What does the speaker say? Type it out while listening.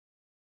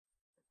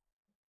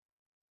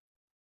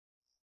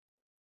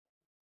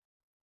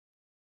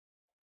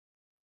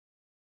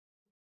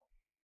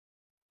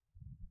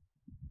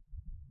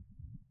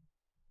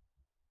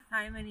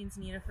Hi, my name is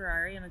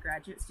Ferrari. I'm a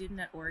graduate student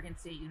at Oregon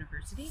State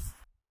University.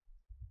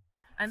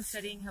 I'm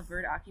studying how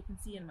bird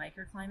occupancy and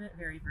microclimate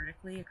vary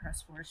vertically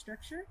across forest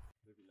structure.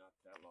 Maybe not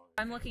that long.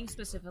 I'm looking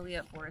specifically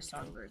at forest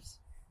songbirds.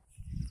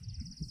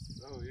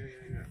 Oh,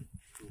 yeah.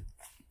 Cool.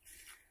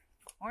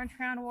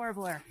 Orange-crowned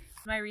warbler.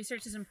 My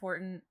research is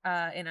important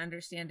in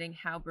understanding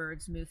how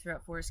birds move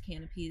throughout forest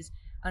canopies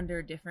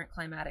under different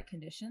climatic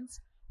conditions.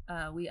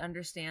 We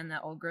understand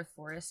that old-growth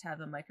forests have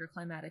a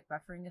microclimatic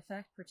buffering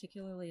effect,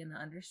 particularly in the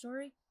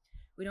understory.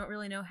 We don't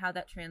really know how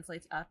that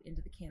translates up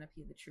into the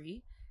canopy of the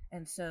tree,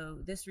 and so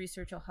this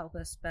research will help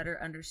us better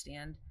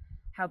understand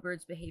how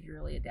birds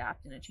behaviorally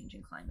adapt in a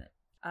changing climate.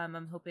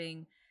 I'm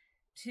hoping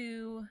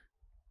to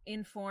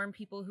inform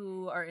people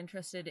who are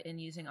interested in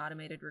using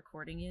automated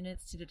recording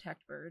units to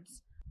detect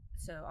birds.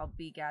 So I'll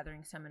be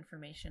gathering some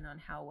information on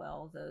how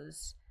well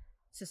those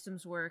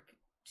systems work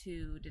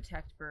to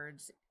detect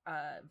birds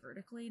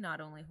vertically,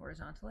 not only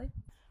horizontally.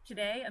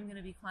 Today I'm going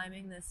to be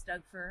climbing this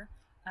Doug fir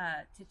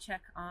to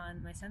check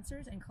on my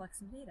sensors and collect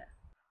some data.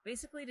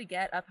 Basically, to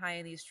get up high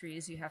in these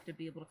trees, you have to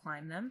be able to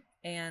climb them.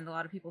 And a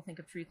lot of people think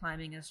of tree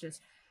climbing as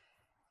just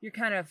you're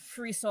kind of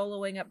free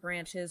soloing up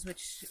branches,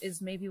 which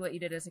is maybe what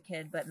you did as a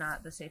kid, but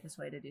not the safest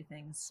way to do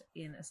things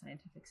in a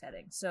scientific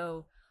setting.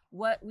 So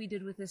what we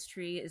did with this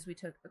tree is we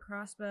took a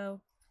crossbow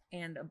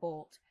and a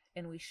bolt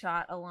and we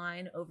shot a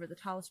line over the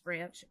tallest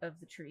branch of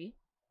the tree.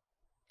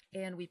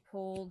 And we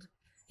pulled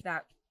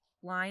that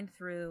line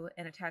through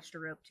and attached a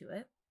rope to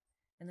it.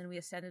 And then we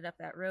ascended up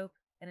that rope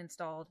and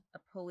installed a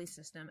pulley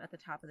system at the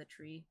top of the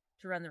tree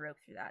to run the rope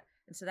through that.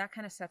 And so that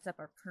kind of sets up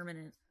our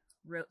permanent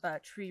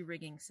tree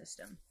rigging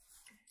system.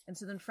 And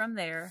so then from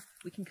there,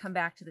 we can come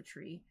back to the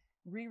tree,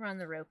 rerun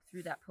the rope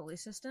through that pulley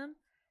system,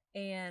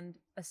 and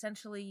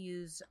essentially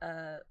use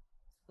a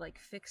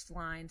fixed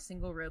line,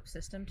 single rope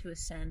system to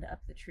ascend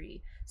up the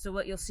tree. So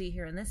what you'll see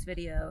here in this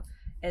video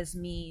is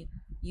me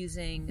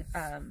using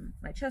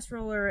my chest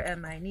roller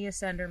and my knee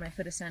ascender, my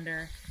foot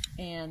ascender,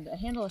 and a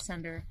handle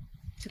ascender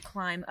to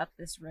climb up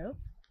this rope.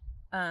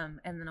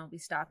 And then I'll be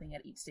stopping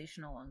at each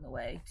station along the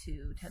way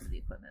to tend to the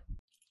equipment.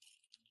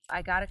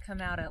 I got to come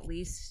out at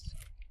least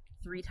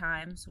 3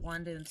 times,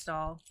 one to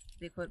install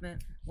the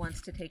equipment,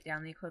 once to take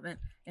down the equipment,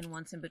 and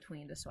once in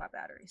between to swap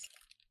batteries.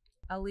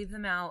 I'll leave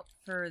them out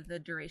for the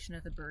duration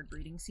of the bird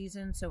breeding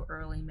season, so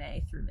early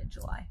May through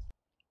mid-July.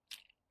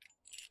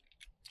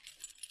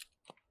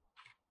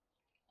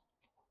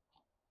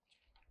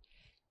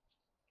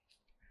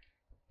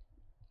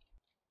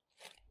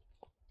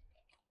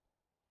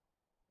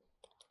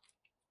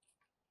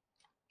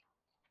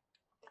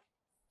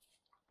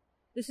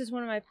 This is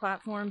one of my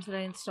platforms that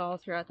I install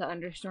throughout the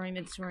understory,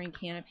 mid-story, and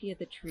canopy of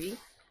the tree.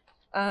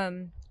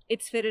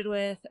 It's fitted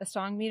with a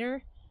song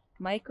meter,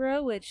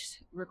 micro,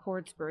 which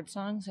records bird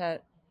songs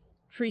at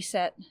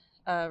preset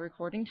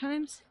recording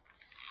times,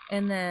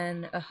 and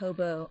then a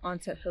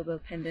onset hobo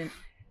pendant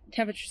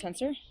temperature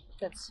sensor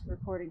that's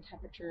recording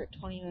temperature at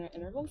 20-minute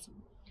intervals.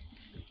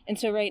 And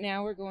so right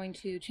now we're going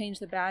to change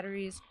the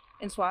batteries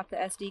and swap the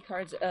SD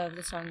cards of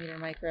the song meter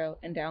micro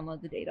and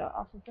download the data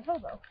off of the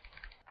hobo.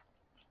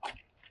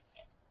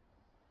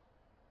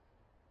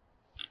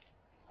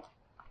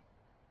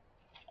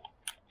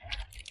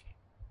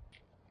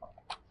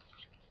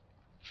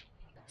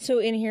 So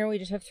in here we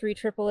just have 3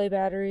 AA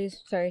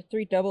batteries,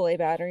 3 AA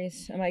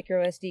batteries, a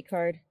micro SD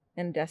card,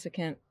 and a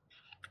desiccant.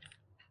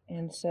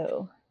 And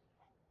so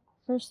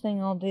first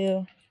thing I'll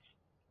do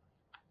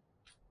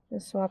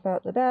is swap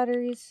out the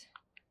batteries.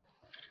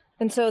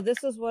 And so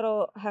this is what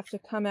I'll have to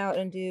come out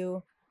and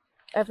do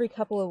every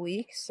couple of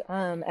weeks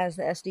as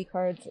the SD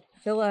cards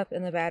fill up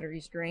and the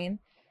batteries drain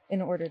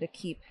in order to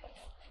keep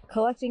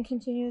collecting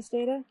continuous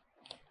data.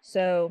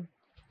 So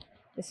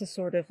this is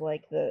sort of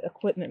like the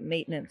equipment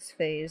maintenance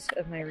phase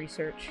of my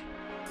research.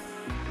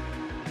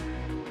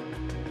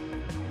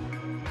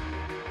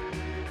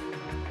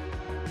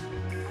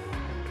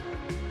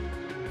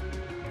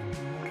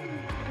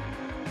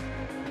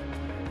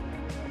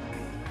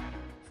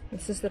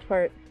 This is the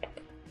part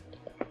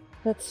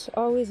that's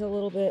always a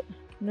little bit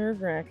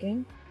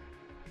nerve-wracking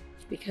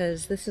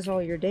because this is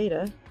all your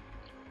data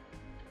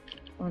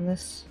on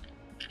this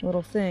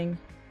little thing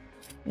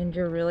and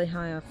you're really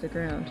high off the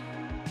ground.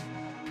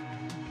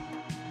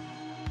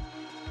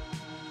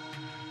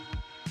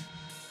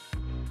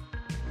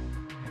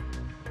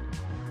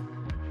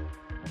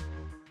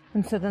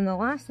 And so then the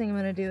last thing I'm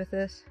going to do with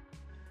this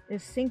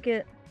is sync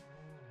it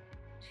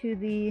to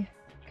the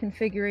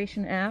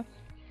configuration app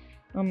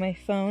on my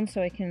phone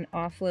so I can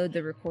offload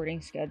the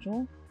recording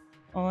schedule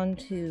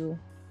onto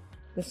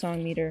the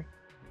song meter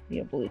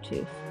via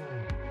Bluetooth.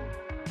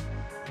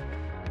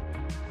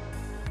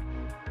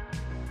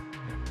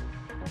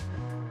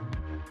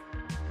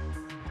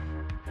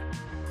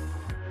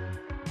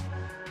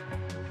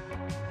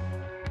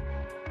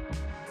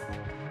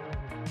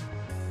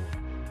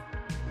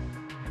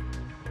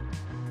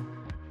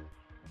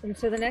 And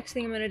so the next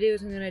thing I'm going to do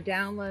is I'm going to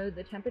download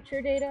the temperature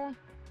data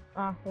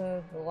off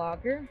of the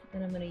logger,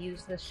 and I'm going to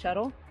use this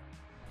shuttle,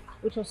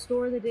 which will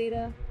store the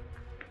data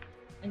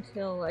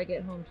until I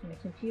get home to my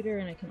computer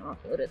and I can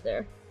offload it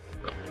there.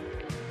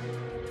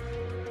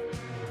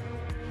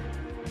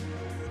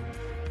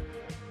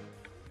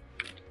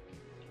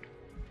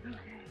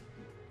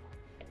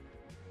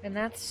 And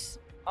that's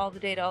all the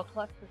data I'll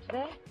collect for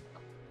today.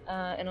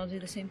 And I'll do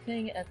the same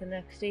thing at the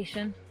next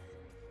station,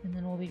 and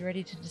then we'll be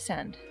ready to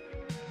descend.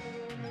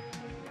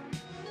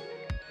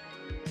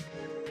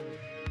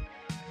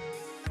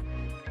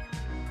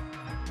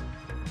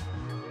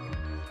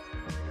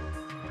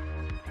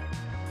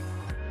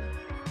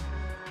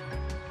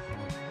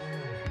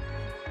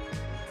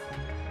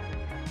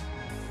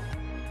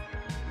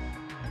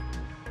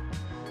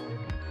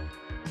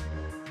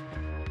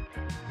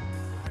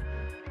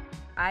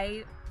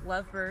 I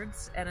love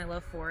birds and I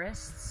love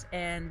forests,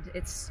 and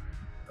it's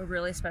a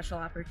really special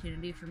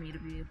opportunity for me to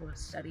be able to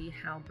study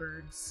how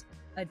birds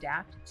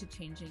adapt to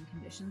changing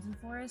conditions in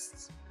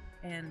forests,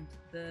 and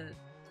the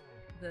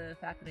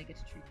fact that I get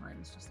to tree climb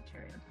is just the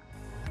cherry